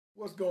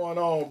What's going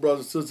on,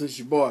 brothers and sisters? It's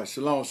your boy,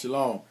 Shalom,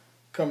 Shalom.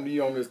 Coming to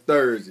you on this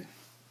Thursday.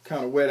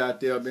 Kind of wet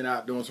out there. Been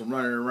out doing some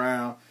running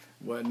around,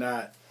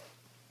 whatnot.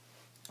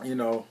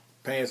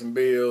 Paying some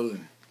bills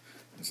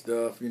and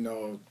stuff.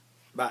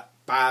 About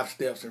 5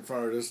 steps in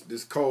front of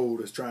this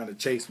cold that's trying to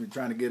chase me,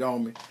 trying to get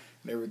on me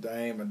and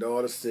everything. My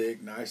daughter's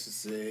sick, Nice is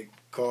sick.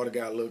 Carter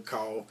got a little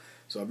cough,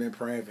 so I've been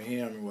praying for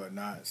him and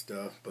whatnot and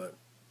stuff. But,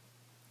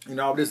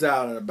 I'm just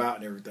out and about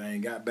and everything.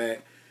 Got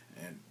back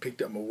and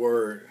picked up my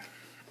word.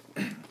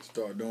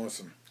 Start doing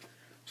some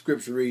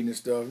scripture reading and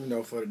stuff,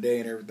 for the day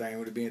and everything,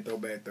 with it being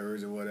Throwback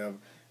Thursday or whatever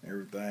and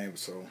everything.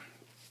 So,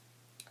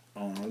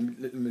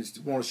 let me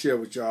want to share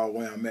with y'all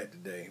where I'm at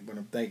today, what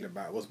I'm thinking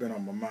about, what's been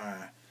on my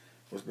mind.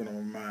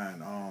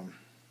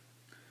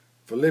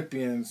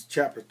 Philippians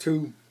chapter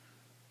 2,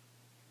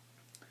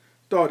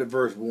 start at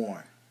verse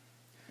 1,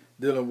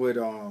 dealing with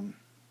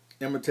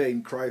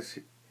imitating Christ's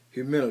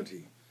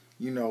humility,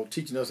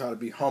 teaching us how to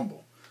be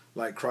humble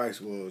like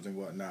Christ was and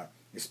whatnot.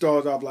 It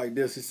starts off like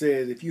this. It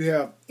says, if you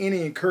have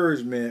any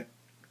encouragement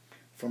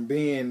from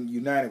being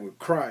united with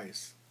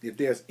Christ, if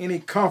there's any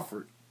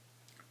comfort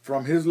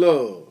from his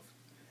love,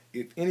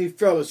 if any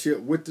fellowship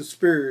with the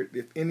Spirit,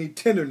 if any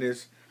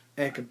tenderness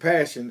and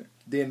compassion,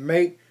 then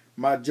make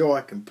my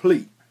joy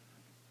complete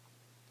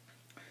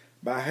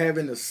by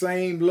having the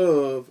same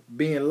love,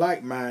 being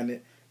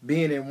like-minded,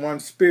 being in one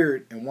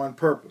spirit and one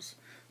purpose.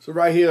 So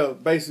right here,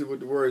 basically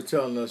what the word is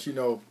telling us,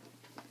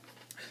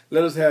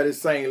 let us have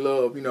this same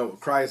love, what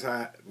Christ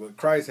had,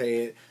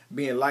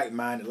 being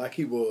like-minded like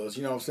he was,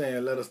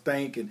 Let us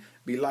think and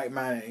be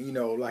like-minded,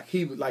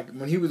 like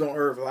when he was on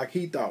earth, like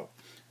he thought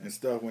and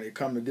stuff when it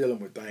comes to dealing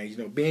with things,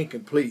 being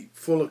complete,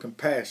 full of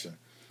compassion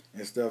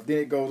and stuff. Then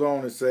it goes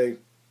on to say,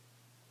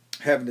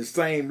 having the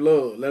same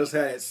love. Let us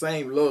have that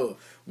same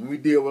love when we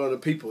deal with other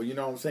people, we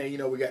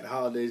got the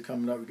holidays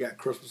coming up, we got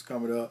Christmas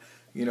coming up.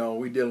 We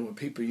dealing with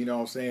people,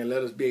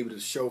 Let us be able to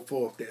show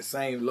forth that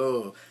same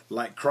love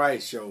like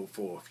Christ showed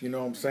forth,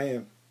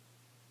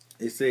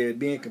 It said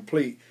being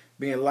complete,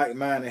 being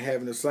like-minded,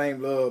 having the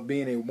same love,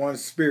 being in one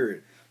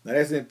spirit. Now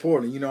that's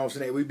important,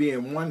 We be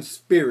in one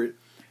spirit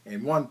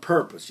and one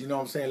purpose,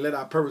 Let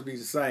our purpose be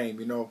the same,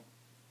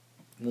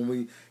 when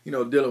we,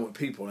 dealing with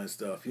people and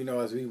stuff,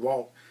 as we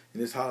walk in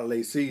this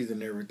holiday season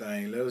and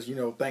everything. Let us,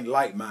 think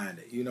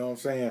like-minded,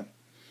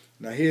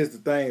 Now here's the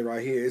thing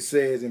right here. It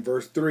says in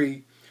verse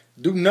 3,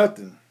 do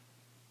nothing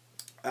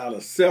out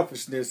of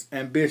selfishness,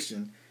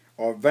 ambition,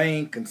 or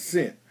vain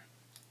conceit,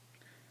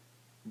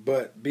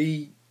 but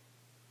in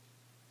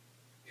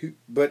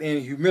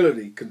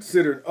humility,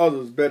 consider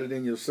others better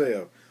than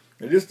yourself.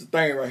 And this is the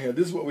thing right here.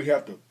 This is what we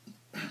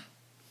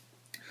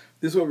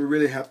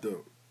really have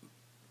to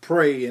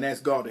pray and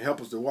ask God to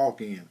help us to walk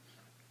in.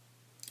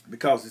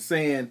 Because it's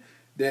saying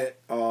that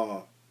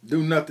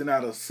do nothing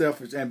out of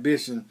selfish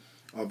ambition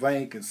or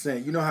vain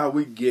conceit. You know how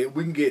we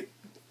can get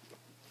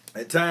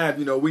at times,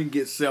 we can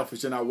get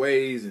selfish in our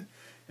ways and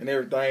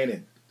everything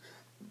and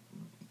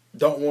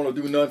don't want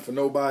to do nothing for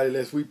nobody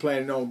unless we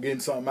planning on getting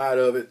something out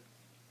of it.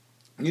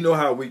 You know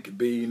how we could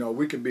be,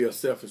 we can be a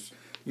selfish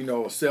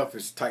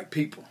type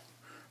people,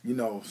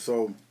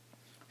 So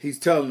he's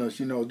telling us,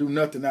 do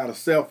nothing out of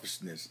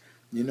selfishness,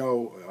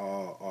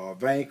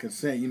 vain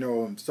conceit,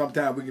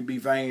 sometimes we can be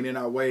vain in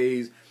our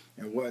ways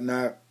and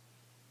whatnot,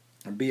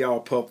 and be all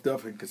puffed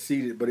up and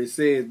conceited, but it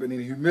says, but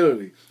in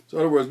humility. So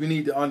in other words, we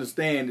need to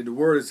understand that the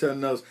word is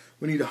telling us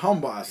we need to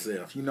humble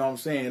ourselves.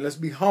 Let's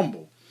be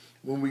humble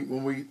when we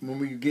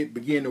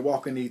begin to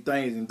walk in these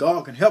things, and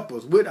God can help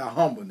us with our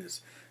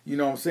humbleness.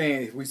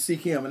 If we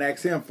seek Him and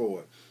ask Him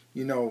for it,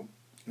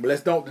 But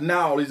let's don't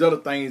deny all these other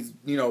things,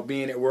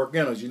 being at work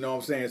in us.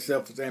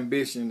 Selfish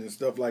ambition and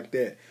stuff like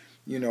that.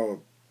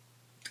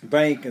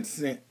 Vain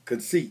conceit.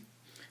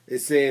 It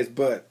says,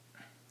 but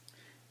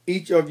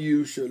each of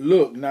you should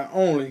look not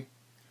only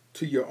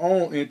to your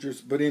own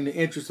interests, but in the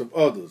interests of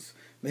others.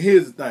 Now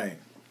here's the thing.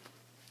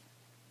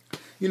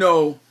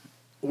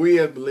 We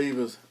as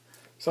believers,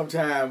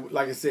 sometimes,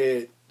 like I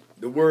said,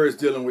 the word's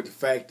dealing with the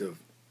fact of,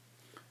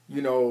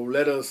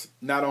 let us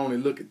not only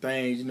look at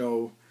things,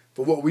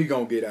 for what we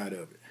going to get out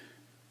of it.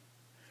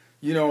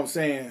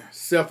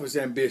 Selfish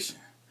ambition.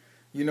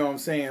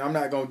 I'm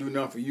not going to do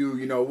nothing for you.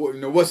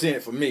 What's in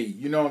it for me?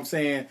 We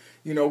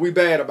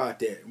bad about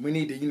that. We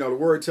need to, the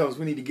word tells us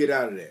we need to get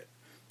out of that.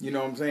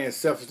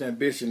 Selfish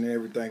ambition and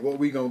everything. What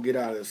we going to get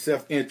out of it?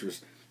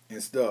 Self-interest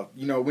and stuff.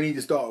 We need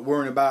to start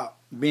worrying about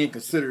being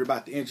considerate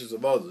about the interests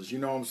of others.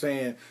 Deny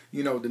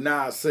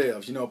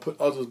ourselves, put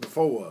others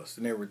before us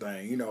and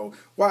everything.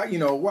 Why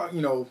you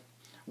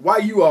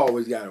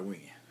always got to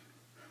win?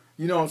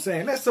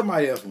 Let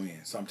somebody else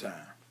win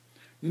sometime.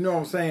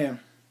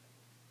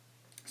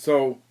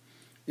 So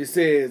it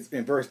says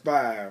in verse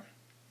 5,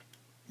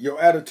 your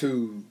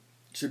attitude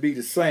should be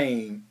the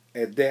same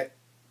as that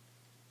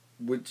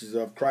which is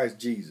of Christ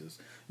Jesus.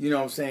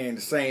 The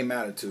same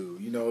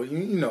attitude. A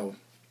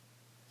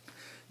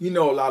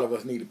lot of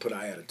us need to put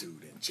our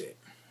attitude in check.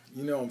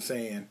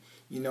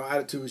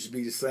 Attitude should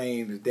be the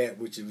same as that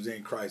which was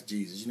in Christ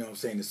Jesus.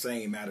 The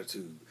same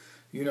attitude.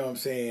 You know what I'm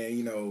saying?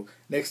 You know,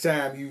 next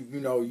time you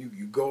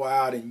go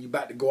out and you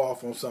about to go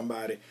off on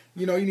somebody,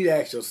 you know, you need to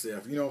ask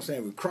yourself, you know what I'm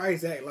saying, would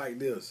Christ act like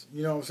this?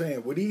 You know what I'm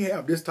saying? Would he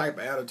have this type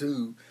of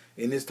attitude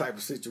in this type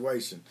of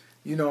situation?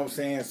 You know what I'm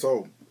saying?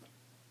 So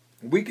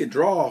we can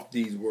draw off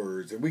these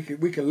words and we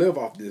can live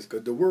off this,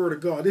 because the word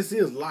of God, this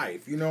is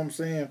life. You know what I'm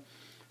saying?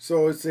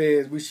 So it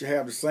says we should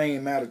have the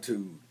same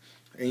attitude.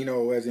 And, you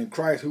know, as in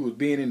Christ, who was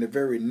being in the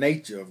very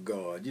nature of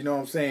God. You know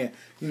what I'm saying?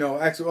 You know,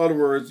 actually, other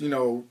words, you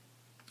know,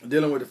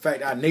 dealing with the fact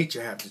that our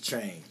nature has to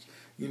change.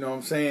 You know what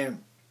I'm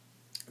saying?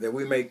 That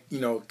we may, you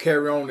know,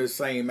 carry on this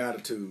same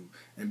attitude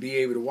and be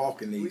able to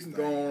walk in these. We can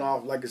go on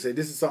off, like I said,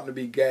 this is something to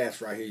be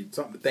gassed right here,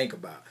 something to think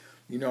about.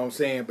 You know what I'm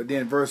saying? But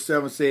then verse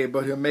 7 said,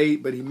 but he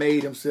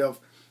made himself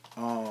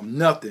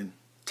nothing,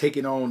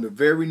 taking on the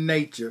very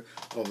nature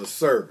of a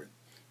servant.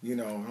 You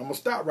know, I'm gonna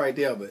stop right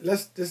there, but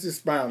let's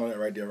expound on that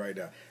right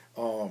there.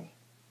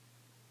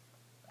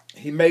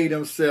 He made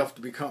himself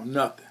to become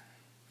nothing,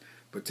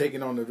 but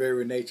taking on the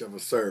very nature of a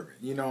servant.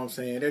 You know what I'm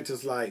saying? That's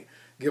just like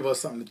give us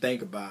something to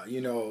think about.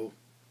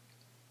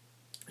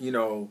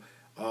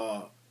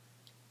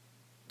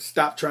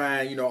 Stop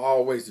trying, you know,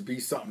 always to be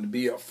something to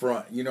be up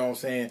front. You know what I'm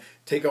saying?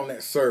 Take on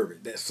that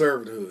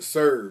servanthood.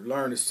 Serve,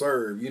 learn to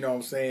serve. You know what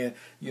I'm saying?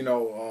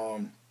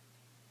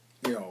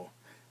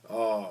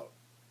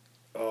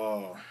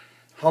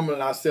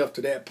 Humbling ourselves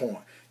to that point.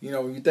 You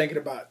know, when you're thinking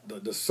about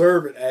the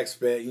servant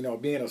aspect, you know,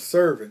 being a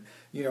servant,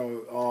 you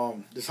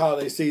know, this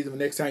holiday season, the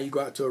next time you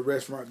go out to a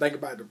restaurant, think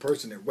about the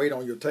person that wait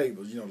on your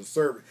tables, you know, the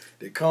servant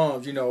that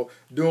comes, you know,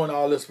 doing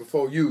all this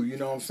before you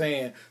know what I'm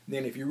saying?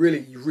 Then if you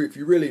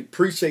really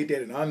appreciate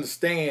that and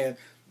understand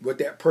what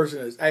that person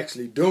is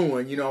actually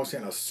doing, you know what I'm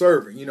saying, a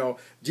servant, you know,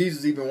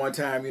 Jesus even one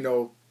time, you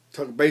know,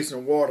 took a basin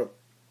of water,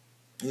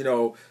 you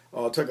know,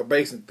 took a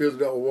basin, filled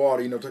it up with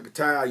water, you know, took a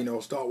towel, you know,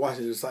 start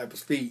washing the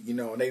disciples' feet, you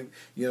know, and they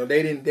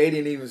didn't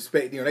even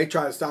expect, you know, they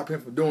tried to stop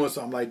him from doing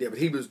something like that, but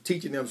he was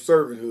teaching them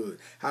servanthood,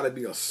 how to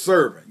be a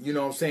servant, you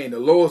know what I'm saying, the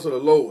lowest of the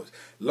lowest,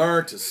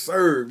 learn to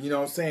serve, you know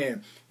what I'm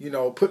saying, you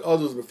know, put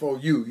others before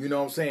you know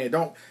what I'm saying,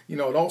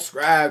 don't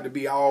strive to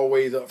be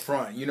always up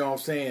front, you know what I'm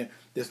saying,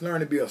 just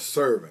learn to be a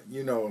servant,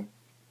 you know.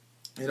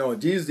 You know,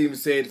 and Jesus even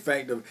said the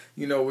fact of,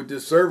 you know, with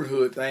this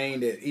servanthood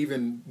thing that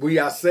even we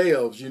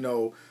ourselves, you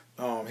know,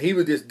 he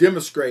was just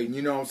demonstrating,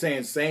 you know what I'm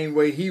saying, same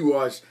way he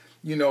washed,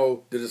 you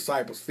know, the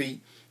disciples'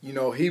 feet. You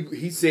know,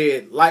 he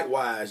said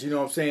likewise, you know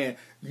what I'm saying,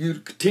 you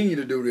continue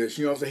to do this,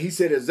 you know what I'm saying. He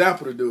set an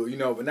example to do it, you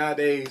know, but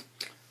nowadays,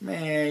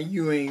 man,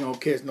 you ain't gonna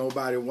catch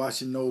nobody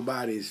washing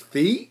nobody's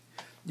feet.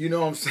 You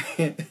know what I'm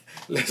saying?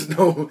 Let's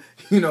know,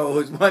 you know,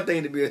 it's one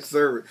thing to be a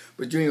servant,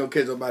 but you ain't gonna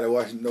catch nobody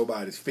washing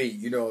nobody's feet.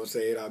 You know what I'm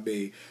saying? I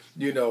mean,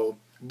 you know,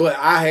 but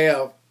I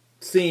have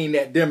seen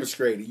that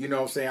demonstrated. You know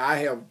what I'm saying? I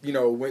have, you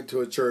know, went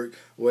to a church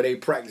where they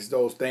practice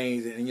those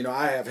things, and, you know,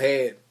 I have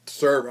had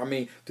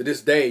to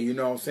this day, you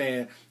know what I'm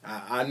saying,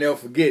 I never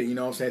forget it, you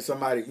know what I'm saying,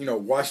 somebody, you know,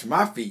 washed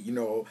my feet, you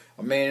know,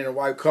 a man and a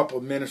wife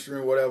couple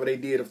ministering, whatever, they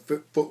did a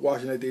foot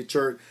washing at their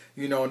church,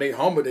 you know, and they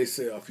humbled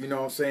themselves, you know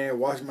what I'm saying,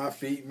 washed my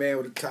feet, man,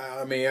 with a towel.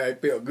 I mean,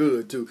 it felt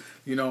good too,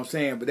 you know what I'm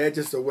saying, but that's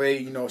just a way,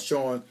 you know,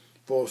 showing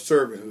for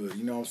servanthood,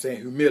 you know what I'm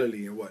saying,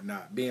 humility and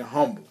whatnot, being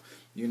humble,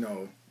 you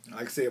know.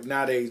 Like I said,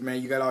 nowadays,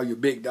 man, you got all your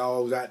big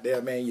dogs out there,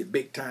 man, your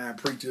big time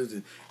preachers,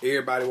 and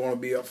everybody want to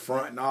be up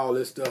front and all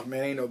this stuff,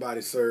 man. Ain't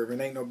nobody serving,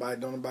 don't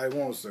nobody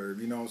want to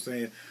serve, you know what I'm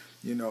saying,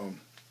 you know,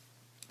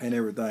 and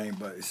everything.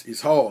 But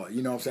it's hard,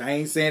 you know what I'm saying. I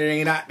ain't saying it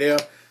ain't out there,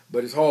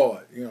 but it's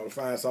hard, you know, to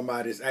find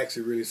somebody that's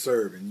actually really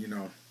serving, you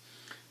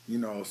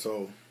know.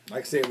 So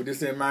like I said, with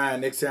this in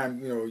mind, next time,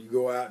 you know, you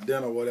go out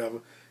dinner or whatever,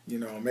 you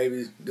know,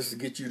 maybe this will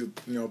get you to,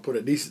 you know, put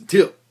a decent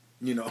tip.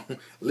 You know,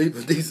 leave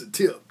a decent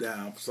tip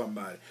down for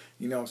somebody.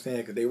 You know what I'm saying?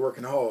 Because they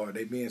working hard.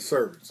 They being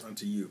servants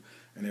unto you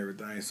and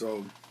everything.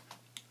 So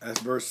that's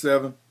verse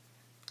 7.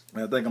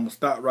 And I think I'm going to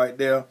stop right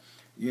there.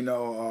 You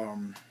know,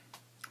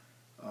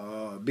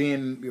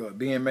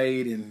 being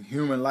made in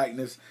human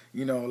likeness.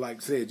 You know, like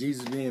I said,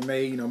 Jesus being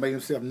made, you know, made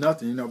himself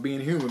nothing. You know,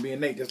 being human, being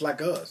naked, just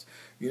like us.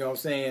 You know what I'm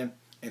saying?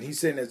 And he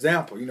set an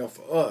example, you know,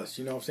 for us.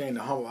 You know what I'm saying?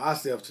 To humble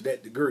ourselves to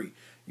that degree.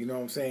 You know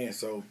what I'm saying?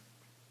 So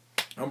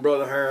I'm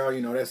Brother Harold.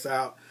 You know, that's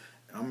out.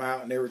 I'm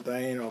out and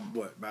everything,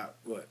 about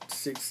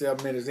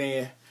 6-7 minutes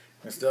in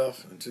and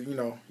stuff until, you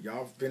know,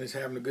 y'all finish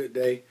having a good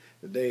day.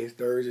 The day is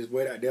Thursday, it's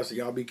wet out there, so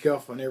y'all be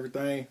careful and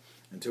everything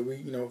until we,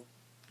 you know,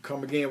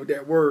 come again with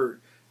that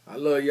word. I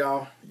love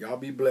y'all. Y'all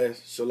be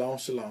blessed. Shalom,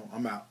 shalom.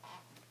 I'm out.